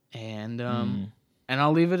 And and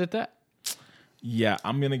I'll leave it at that. Yeah,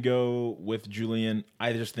 I'm going to go with Julian.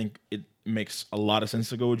 I just think it makes a lot of sense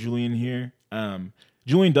to go with Julian here.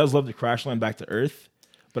 Julian does love to crash land back to earth,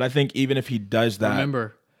 but I think even if he does that...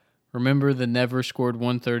 Remember the never scored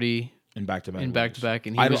 130 in back-to-back,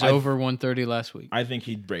 and he was over 130 last week. I think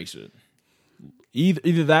he breaks it.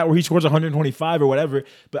 Either that or he scores 125 or whatever,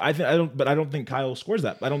 but I don't think Kyle scores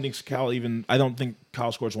that. I don't think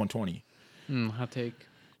Kyle scores 120. Hot take.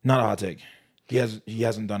 Not a hot take. He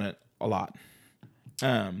hasn't done it a lot.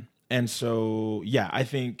 And so, yeah, I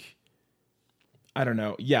don't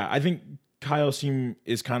know. Yeah, I think Kyle's team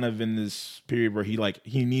is kind of in this period where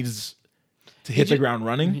he needs to hit the ground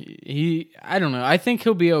running. I don't know. I think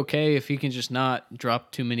he'll be okay if he can just not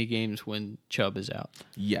drop too many games when Chubb is out.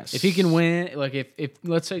 Yes. If he can win, like if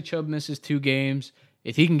let's say Chubb misses 2 games,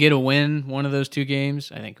 if he can get a win one of those 2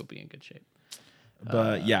 games, I think he'll be in good shape.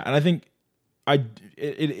 But yeah, and I think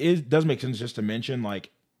it does make sense just to mention, like,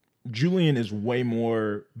 Julian is way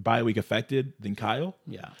more bye week affected than Kyle.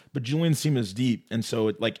 Yeah. But Julian's team is deep, and so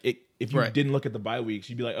if you didn't look at the bye weeks,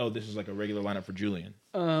 you'd be like, oh, this is like a regular lineup for Julian.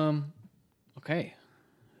 Okay.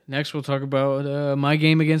 Next, we'll talk about my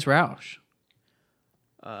game against Roush.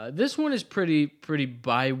 This one is pretty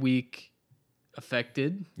bye week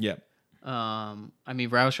affected. Yeah.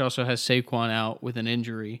 Roush also has Saquon out with an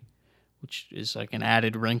injury, which is like an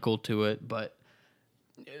added wrinkle to it, but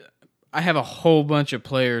I have a whole bunch of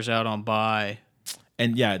players out on bye.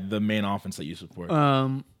 And yeah, the main offense that you support.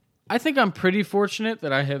 I think I'm pretty fortunate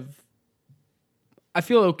that I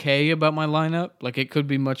feel okay about my lineup. Like, it could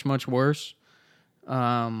be much, much worse.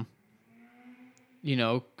 Roush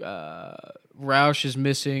is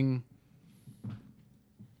missing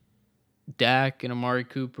Dak and Amari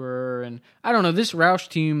Cooper, and I don't know. This Roush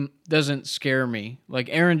team doesn't scare me. Like,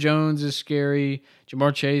 Aaron Jones is scary,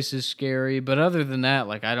 Jamar Chase is scary, but other than that,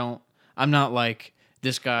 like, I'm not like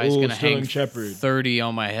this guy's gonna hang Shepard 30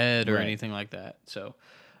 on my head or anything like that. So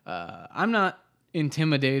I'm not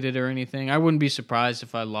intimidated or anything. I wouldn't be surprised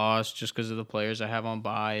if I lost just because of the players I have on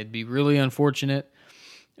bye. It'd be really unfortunate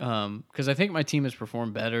because I think my team has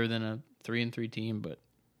performed better than a 3-3 team, but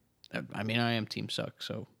I am team suck.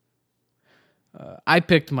 So I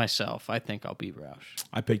picked myself. I think I'll beat Roush.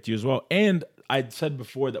 I picked you as well. And I'd said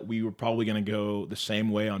before that we were probably going to go the same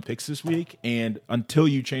way on picks this week. And until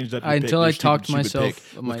you changed up your pick, until I talked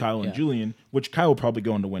myself with Kyle and Julian, which Kyle will probably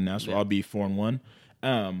go on to win now, so I'll be 4-1.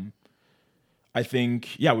 I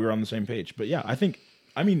think, we were on the same page. But yeah,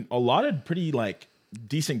 a lot of pretty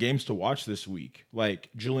decent games to watch this week. Like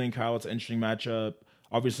Julian, Kyle, it's an interesting matchup.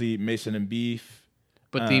 Obviously, Mason and Beef.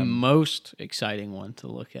 But the most exciting one to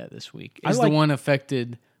look at this week is the one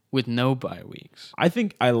affected with no bye weeks. I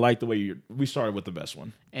think I like the way we started with the best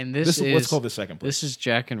one. And let's call this second place. This is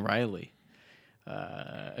Jack and Riley.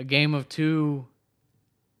 A game of 2.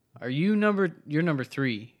 You're number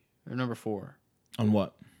 3 or number 4? On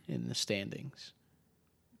what? In the standings.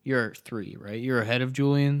 You're 3, right? You're ahead of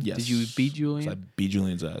Julian? Yes. Did you beat Julian? I beat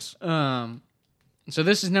Julian's ass. So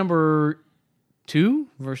this is number 2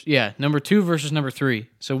 versus number 2 versus number 3.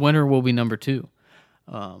 So winner will be number 2.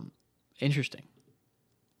 Interesting.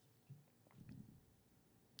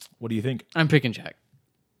 What do you think? I'm picking Jack.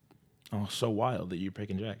 Oh, so wild that you're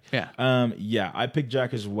picking Jack. Yeah. I picked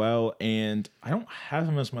Jack as well, and I don't have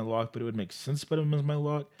him as my lock, but it would make sense to put him as my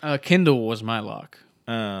lock. Kendall was my lock.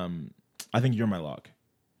 I think you're my lock.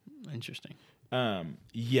 Interesting.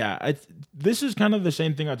 This is kind of the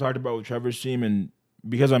same thing I talked about with Trevor's team, and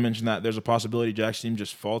because I mentioned that there's a possibility Jack's team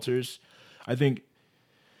just falters. I think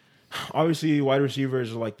obviously wide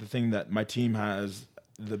receivers are like the thing that my team has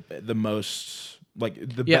the most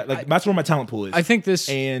that's where my talent pool is. I think this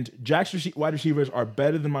and Jack's wide receivers are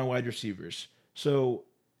better than my wide receivers. So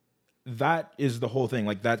that is the whole thing.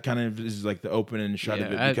 Like that kind of is like the open and shut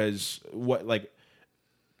of it because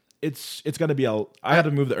it's got to be I had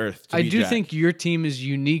to move the earth. I do think your team is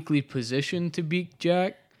uniquely positioned to beat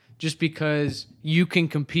Jack just because you can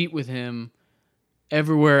compete with him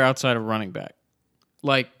everywhere outside of running back.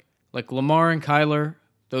 Like Lamar and Kyler,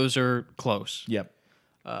 those are close. Yep.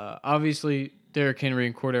 Obviously, Derrick Henry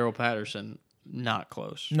and Cordero Patterson, not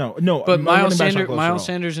close. No. But Miles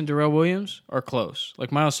Sanders and Darrell Williams are close.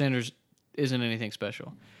 Like Miles Sanders isn't anything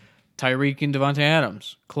special. Tyreek and Devontae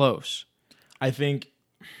Adams, close. I think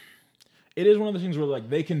it is one of the things where like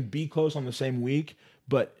they can be close on the same week,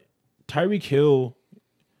 but Tyreek Hill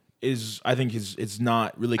is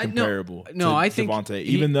not really comparable to I think Devontae,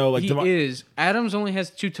 even though like he is. Adams only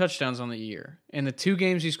has 2 touchdowns on the year. And the 2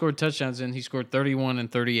 games he scored touchdowns in, he scored 31 and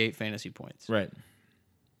 38 fantasy points. Right.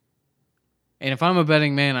 And if I'm a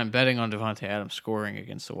betting man, I'm betting on Devontae Adams scoring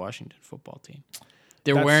against the Washington football team.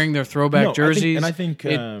 They're wearing their throwback jerseys. I think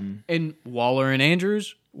and Waller and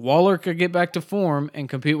Andrews, Waller could get back to form and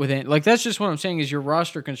compete with like that's just what I'm saying is your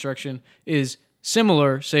roster construction is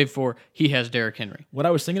similar, save for he has Derrick Henry. What I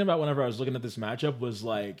was thinking about whenever I was looking at this matchup was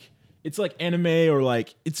like it's like anime or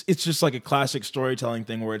like it's just like a classic storytelling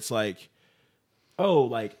thing where it's like, oh,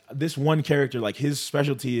 like this one character, like his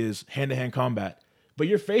specialty is hand-to-hand combat, but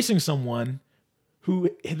you're facing someone who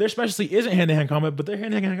their specialty isn't hand-to-hand combat, but their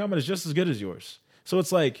hand-to-hand combat is just as good as yours. So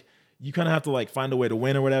it's like you kind of have to like find a way to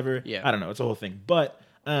win or whatever. Yeah. I don't know. It's a whole thing. But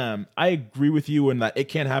I agree with you in that it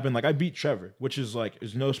can't happen. Like I beat Trevor, which is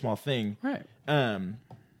no small thing. Right.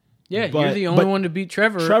 You're the only one to beat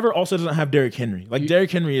Trevor. Trevor also doesn't have Derrick Henry. Like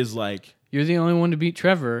Derrick Henry is like you're the only one to beat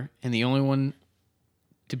Trevor, and the only one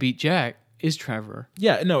to beat Jack is Trevor.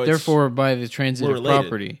 Yeah. No. Therefore, by the transitive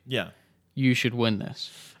property, you should win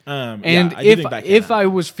this. If I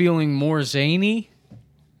was feeling more zany,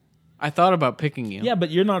 I thought about picking you. Yeah, but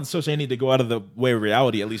you're not so zany to go out of the way of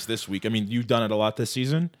reality, at least this week. I mean, you've done it a lot this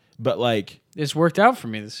season, but like it's worked out for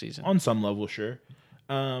me this season. On some level, sure.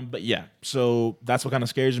 But yeah, so that's what kind of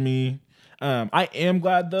scares me. I am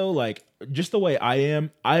glad though, like just the way I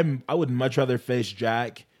am, I would much rather face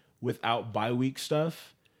Jack without bye week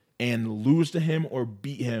stuff and lose to him or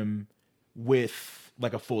beat him with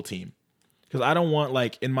like a full team. Because I don't want,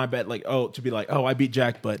 like, in my bet, like, to be like, I beat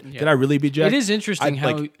Jack, but did I really beat Jack? It is interesting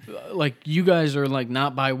how, you guys are, like,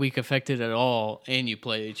 not bye-week affected at all, and you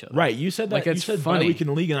play each other. Right. You said that. You said bye-week in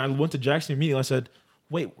the league, and I went to Jack's meeting. I said,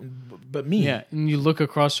 wait, but me. Yeah, and you look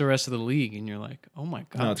across the rest of the league, and you're like, oh, my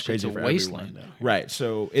God. No, it's crazy a for wasteland. Right.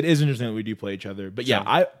 So it is interesting that we do play each other. But,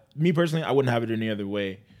 yeah, me personally, I wouldn't have it any other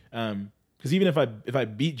way. Because even if I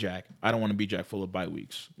beat Jack, I don't want to beat Jack full of bye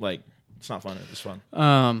weeks. Like, it's not fun. It's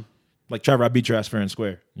fun. Like, Trevor, I beat your ass fair and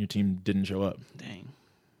square. Your team didn't show up. Dang.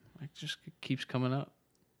 It just keeps coming up.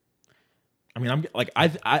 I mean,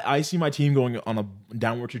 I see my team going on a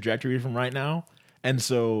downward trajectory from right now. And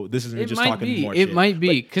so this is me just talking more shit. It might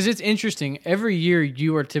be. Because it's interesting. Every year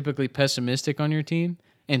you are typically pessimistic on your team,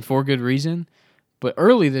 and for good reason. But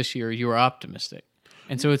early this year, you were optimistic.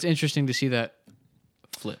 And so it's interesting to see that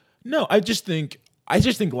flip. No, I just think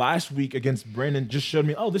last week against Brandon just showed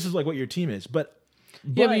me, this is like what your team is. But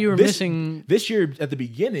you were missing this year at the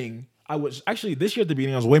beginning. I was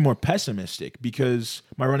way more pessimistic because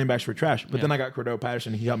my running backs were trash. But then I got Cordero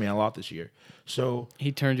Patterson. He helped me a lot this year. So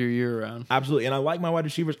he turned your year around. Absolutely, and I like my wide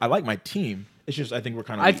receivers. I like my team. It's just I think we're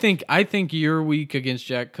kind of. I think your week against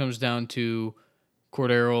Jack comes down to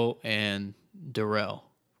Cordero and Darrell.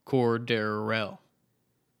 Cordero.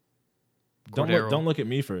 Don't look at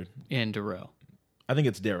me for it. And Darrell. I think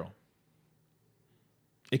it's Daryl.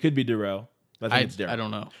 It could be Darrell. I think it's Daryl. I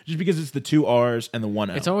don't know. Just because it's the 2 R's and the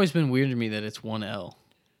 1 L. It's always been weird to me that it's 1 L.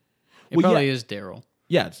 It probably is Daryl.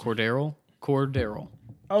 Yeah. Cordero.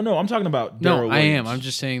 Oh, no. I'm talking about Daryl. No, Williams. I am. I'm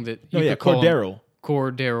just saying that you could call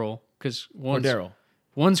Cordero. Because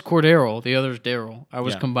one's Cordero, the other's Daryl. I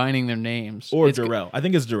was combining their names. Or Darrell. I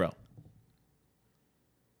think it's Darrell.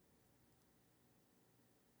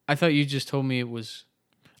 I thought you just told me it was...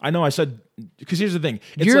 I know I said... Because here's the thing.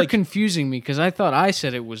 You're confusing me because I thought I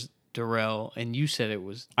said it was Darrell and you said it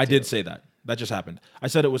was... I did say that. That just happened. I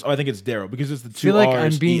said it was... I think it's Daryl because it's the 2 I feel like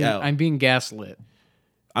R's, E-L. I'm being gaslit.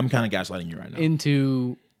 I'm kind of gaslighting you right now.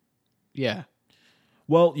 Into... Yeah.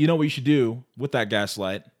 Well, you know what you should do with that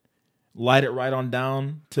gaslight? light it right on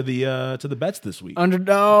down to the bets this week.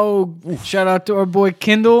 Underdog. Shout out to our boy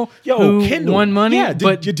Kendall, Yo, who Kendall. won money, Yeah,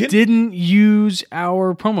 but didn't use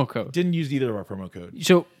our promo code. Didn't use either of our promo code.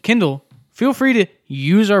 So, Kendall, feel free to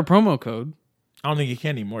use our promo code. I don't think you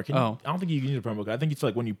can anymore. I don't think you can use a promo code. I think it's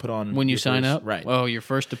like when you put on when you sign up, right? Oh, your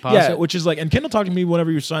first deposit. Yeah, which is like, and Kendall talked to me whenever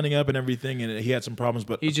he was signing up and everything, and he had some problems,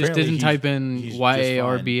 but he just didn't type in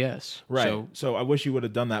YARBS. Right. So I wish you would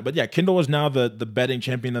have done that. But yeah, Kendall is now the betting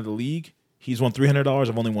champion of the league. He's won $300.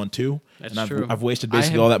 I've only won $2. That's true. I've wasted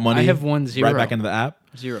basically all that money. I have won $0 right back into the app.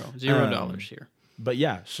 $0 here. But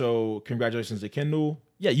yeah, so congratulations to Kendall.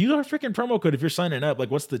 Yeah, use our freaking promo code if you're signing up.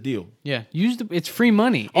 Like, what's the deal? Yeah, it's free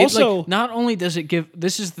money. Also, not only does it give,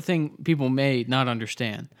 this is the thing people may not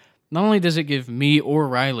understand. Not only does it give me or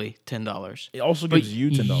Riley $10, it also gives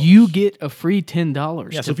you $10. You get a free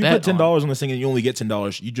 $10. Yeah, so if you put $10 on this thing and you only get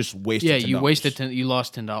 $10, you just wasted. Yeah, $10. you wasted You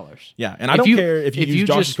lost $10. Yeah, and I don't care if you use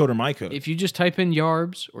Josh's code or my code. If you just type in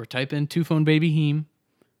Yarbs or type in Two Phone Baby Heem,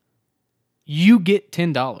 you get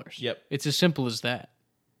 $10. Yep, it's as simple as that.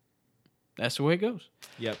 That's the way it goes.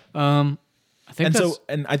 Yep. I think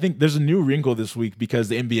I think there's a new wrinkle this week because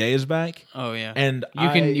the NBA is back. Oh yeah, and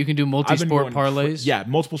you can do multi-sport parlays.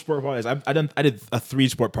 Multiple sport parlays. I did a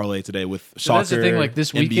 3-sport parlay today with soccer. That's the thing. Like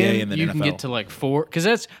this weekend, NBA, and then you NFL. can get to like 4.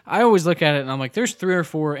 Because I always look at it and I'm like, there's 3 or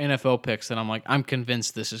 4 NFL picks that I'm like, I'm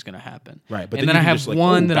convinced this is going to happen. Right, but and then I have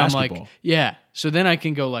one that basketball. I'm like, yeah. So then I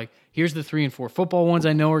can go like, here's the 3 and 4 football ones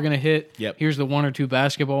I know are going to hit. Yep. Here's the 1 or 2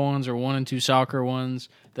 basketball ones or 1 and 2 soccer ones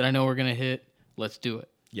that I know are going to hit. Let's do it.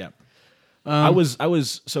 Yeah. I did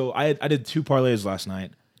 2 parlays last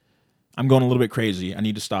night. I'm going a little bit crazy. I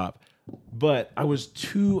need to stop. But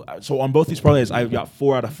so on both these parlays, I got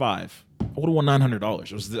 4 out of 5. I would have won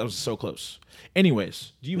 $900. That was so close.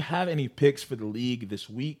 Anyways, do you have any picks for the league this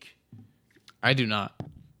week? I do not.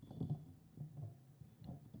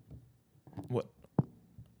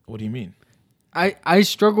 What do you mean? I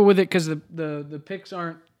struggle with it because the picks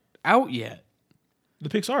aren't out yet. The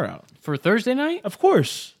picks are out. For Thursday night? Of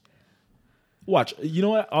course. Watch. You know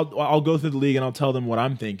what? I'll go through the league and I'll tell them what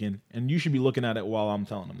I'm thinking, and you should be looking at it while I'm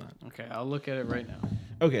telling them that. Okay, I'll look at it right now.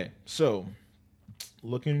 Okay, so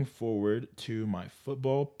looking forward to my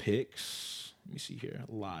football picks. Let me see here.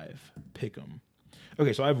 Live. Pick 'em.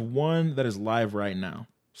 Okay, so I have one that is live right now.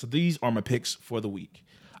 So these are my picks for the week.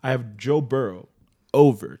 I have Joe Burrow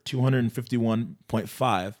over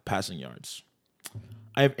 251.5 passing yards.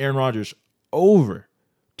 I have Aaron Rodgers over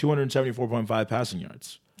 274.5 passing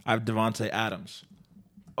yards. I have Devontae Adams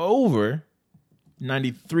over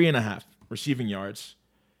 93.5 receiving yards.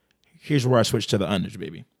 Here's where I switch to the unders,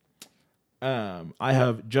 baby. I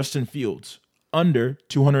have Justin Fields under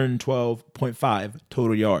 212.5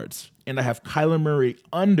 total yards. And I have Kyler Murray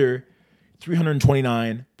under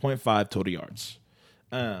 329.5 total yards.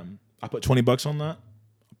 I put $20 on that.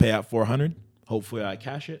 Pay out $400. Hopefully I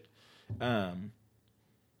cash it.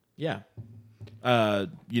 Yeah.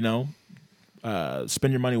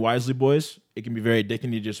 Spend your money wisely, boys. It can be very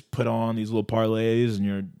addicting to just put on these little parlays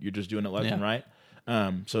and you're just doing it left and right.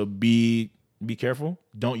 So be careful.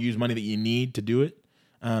 Don't use money that you need to do it.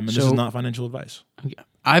 And this is not financial advice.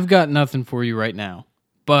 I've got nothing for you right now,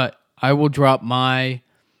 but I will drop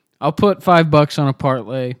I'll put $5 on a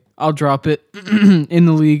parlay. I'll drop it in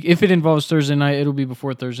the league. If it involves Thursday night, it'll be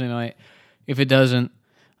before Thursday night. If it doesn't,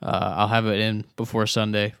 I'll have it in before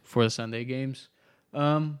Sunday, for the Sunday games.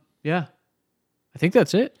 Yeah. I think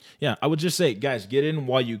that's it. Yeah, I would just say, guys, get in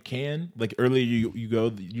while you can. Like, earlier you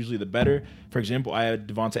go, usually the better. For example, I had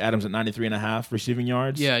Devontae Adams at 93.5 receiving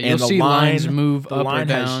yards. Yeah, you'll see lines move up or down.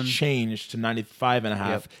 The line has changed to 95.5.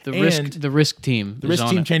 Yep. The risk team. The risk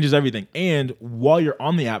team changes everything. And while you're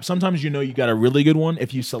on the app, sometimes you got a really good one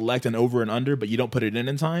if you select an over and under, but you don't put it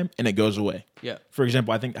in time, and it goes away. Yeah. For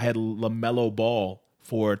example, I think I had LaMelo Ball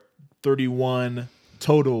for 31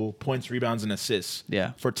 total points, rebounds, and assists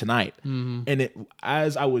for tonight. Mm-hmm. And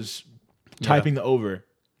as I was typing the over,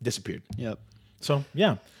 disappeared. Yep. So,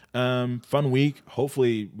 yeah. Fun week.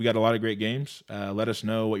 Hopefully, we got a lot of great games. Let us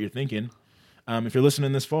know what you're thinking. If you're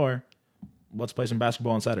listening this far, let's play some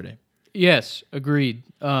basketball on Saturday. Yes, agreed.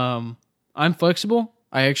 I'm flexible.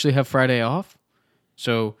 I actually have Friday off.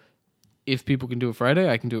 So, if people can do it Friday,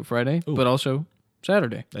 I can do it Friday. Ooh. But also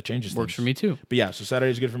Saturday. That changes Works for me, too. But yeah, so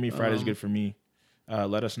Saturday's good for me. Friday's good for me.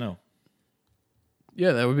 Let us know.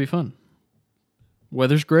 Yeah, that would be fun.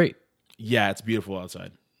 Weather's great. Yeah, it's beautiful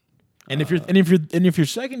outside. And if you're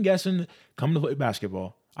second guessing coming to play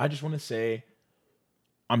basketball, I just want to say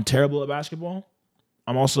I'm terrible at basketball.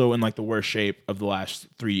 I'm also in like the worst shape of the last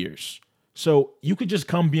 3 years. So you could just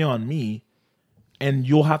come be on me and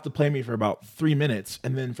you'll have to play me for about 3 minutes,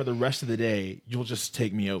 and then for the rest of the day, you'll just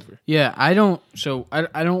take me over. Yeah, I don't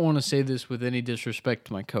want to say this with any disrespect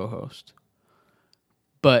to my co-host,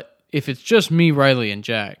 but if it's just me, Riley, and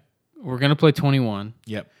Jack, we're going to play 21.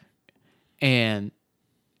 Yep. And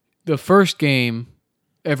the first game,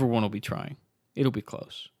 everyone will be trying. It'll be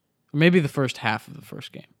close. Or maybe the first half of the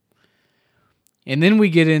first game. And then we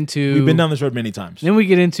get into... We've been down this road many times. Then we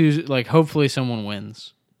get into, like, hopefully someone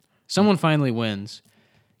wins. Someone finally wins.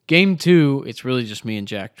 Game 2, it's really just me and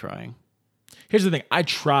Jack trying. Here's the thing. I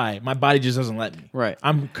try. My body just doesn't let me. Right.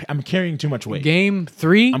 I'm carrying too much weight. Game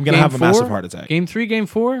 3, I'm going to have a massive heart attack. Game 3, Game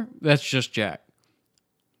 4, that's just Jack.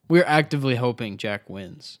 We're actively hoping Jack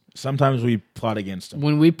wins. Sometimes we plot against him.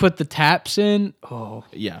 When we put the taps in,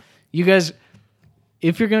 Yeah. You guys,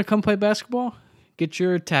 if you're going to come play basketball, get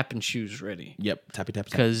your tapping shoes ready. Yep. Tappy tap.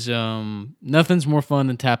 Because nothing's more fun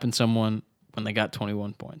than tapping someone when they got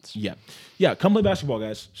 21 points. Yeah. Yeah. Come play basketball,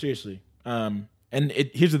 guys. Seriously. And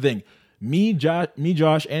here's the thing. Me,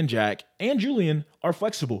 Josh, and Jack, and Julian are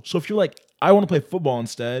flexible. So if you're like, I want to play football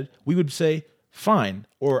instead, we would say, fine.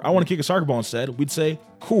 Or I want to kick a soccer ball instead, we'd say,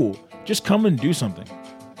 cool. Just come and do something.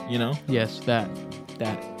 You know? Yes, that.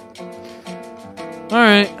 All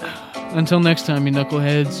right. Until next time, you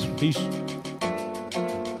knuckleheads. Peace.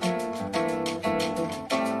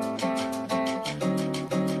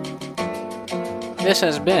 This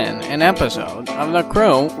has been an episode of The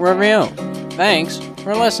Crew Review. Thanks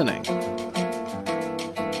for listening.